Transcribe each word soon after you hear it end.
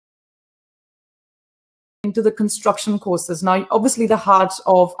into the construction courses. Now, obviously, the heart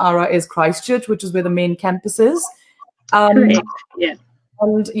of ARA is Christchurch, which is where the main campus is. Correct. Yeah.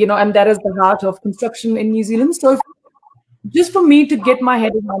 And, you know, and that is the heart of construction in New Zealand. So just for me to get my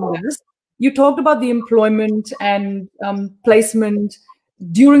head around this, you talked about the employment and placement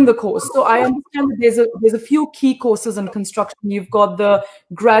during the course. So I understand that there's a few key courses in construction. You've got the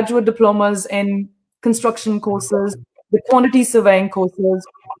graduate diplomas in construction courses, the quantity surveying courses.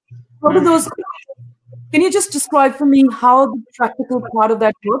 What are those? Can you just describe for me how the practical part of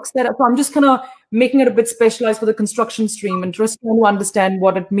that works? So I'm just kind of making it a bit specialized for the construction stream and just trying to understand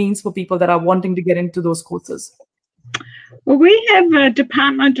what it means for people that are wanting to get into those courses. Well, we have a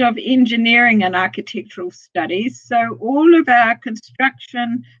Department of Engineering and Architectural Studies. So all of our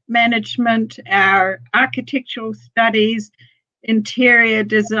construction management, our architectural studies, interior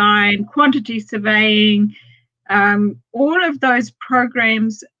design, quantity surveying, all of those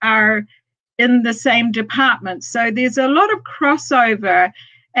programs are in the same department. So there's a lot of crossover.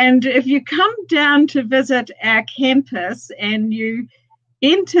 And if you come down to visit our campus and you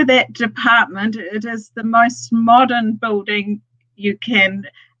enter that department, it is the most modern building you can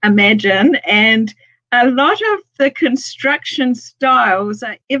imagine. And a lot of the construction styles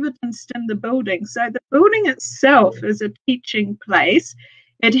are evidenced in the building. So the building itself is a teaching place.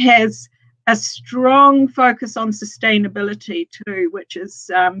 It has a strong focus on sustainability too, which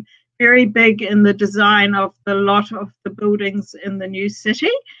is very big in the design of a lot of the buildings in the new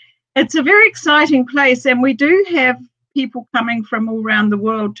city. It's a very exciting place, and we do have people coming from all around the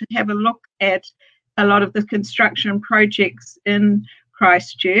world to have a look at a lot of the construction projects in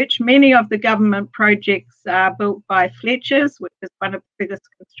Christchurch. Many of the government projects are built by Fletcher's, which is one of the biggest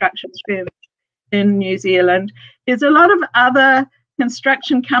construction firms in New Zealand. There's a lot of other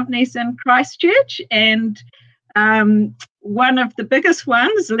construction companies in Christchurch, and one of the biggest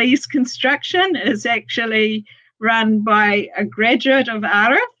ones, Lee's Construction, is actually run by a graduate of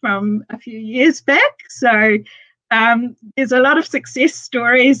ARA from a few years back. So there's a lot of success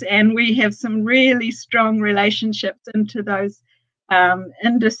stories, and we have some really strong relationships into those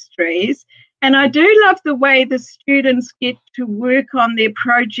industries. And I do love the way the students get to work on their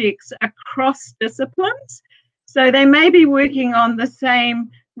projects across disciplines. So they may be working on the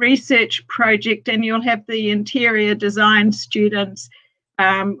same research project, and you'll have the interior design students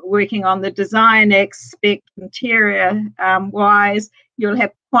working on the design aspect, interior wise. You'll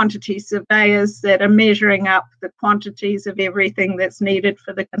have quantity surveyors that are measuring up the quantities of everything that's needed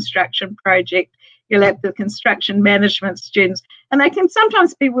for the construction project. You'll have the construction management students, and they can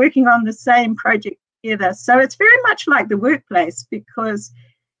sometimes be working on the same project together. So it's very much like the workplace, because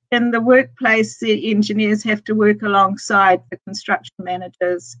in the workplace, the engineers have to work alongside the construction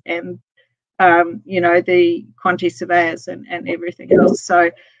managers and, you know, the quantity surveyors and everything else.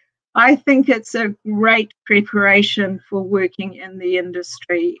 So I think it's a great preparation for working in the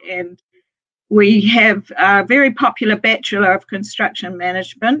industry. And we have a very popular Bachelor of Construction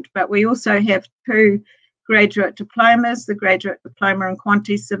Management, but we also have 2 graduate diplomas, the Graduate Diploma in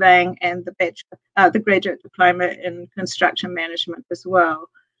Quantity Surveying and the Graduate Diploma in Construction Management as well.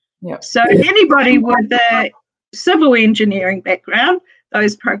 Yep. So anybody with a civil engineering background,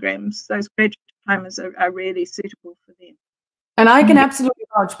 those programs, those graduate diplomas are really suitable for them. And I can absolutely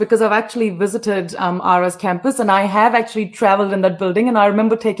vouch, because I've actually visited ARA's campus, and I have actually traveled in that building, and I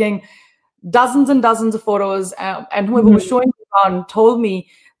remember taking dozens and dozens of photos, and whoever was showing me around told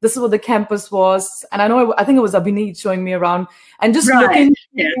me this is what the campus was. And I think it was Abhinit showing me around, and just looking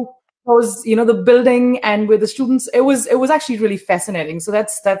was, you know, the building and where the students, it was actually really fascinating. So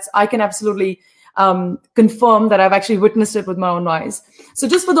that's I can absolutely confirm that I've actually witnessed it with my own eyes. So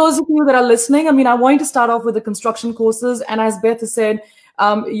just for those of you that are listening, I mean, I want to start off with the construction courses, and as Beth has said,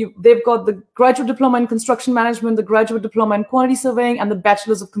 they've got the Graduate Diploma in Construction Management, the Graduate Diploma in Quantity Surveying, and the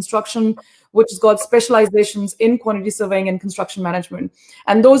Bachelors of Construction, which has got specializations in Quantity Surveying and Construction Management.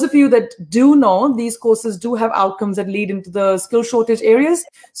 And those of you that do know, these courses do have outcomes that lead into the skill shortage areas.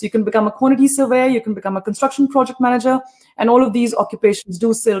 So you can become a quantity surveyor, you can become a construction project manager, and all of these occupations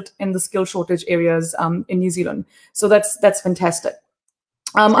do sit in the skill shortage areas in New Zealand. So that's fantastic.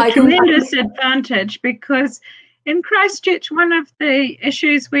 It's a tremendous advantage, because in Christchurch, one of the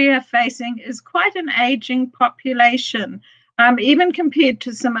issues we are facing is quite an ageing population, even compared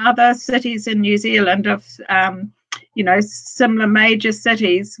to some other cities in New Zealand of, you know, similar major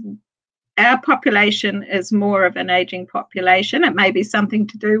cities. Our population is more of an ageing population. It may be something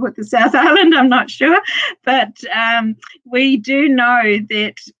to do with the South Island, I'm not sure. But we do know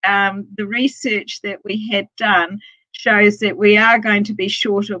that the research that we had done shows that we are going to be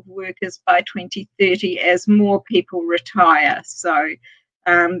short of workers by 2030 as more people retire. So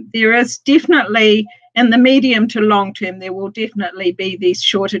there is definitely in the medium to long term, there will definitely be these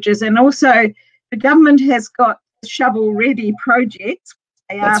shortages. And also, the government has got shovel-ready projects.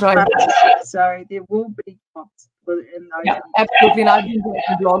 They That's are right. funded, so there will be jobs in those. Yeah, absolutely. And I've been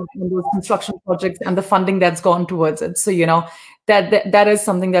writing blogs on those construction projects and the funding that's gone towards it. So, you know, that is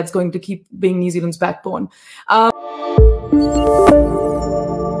something that's going to keep being New Zealand's backbone.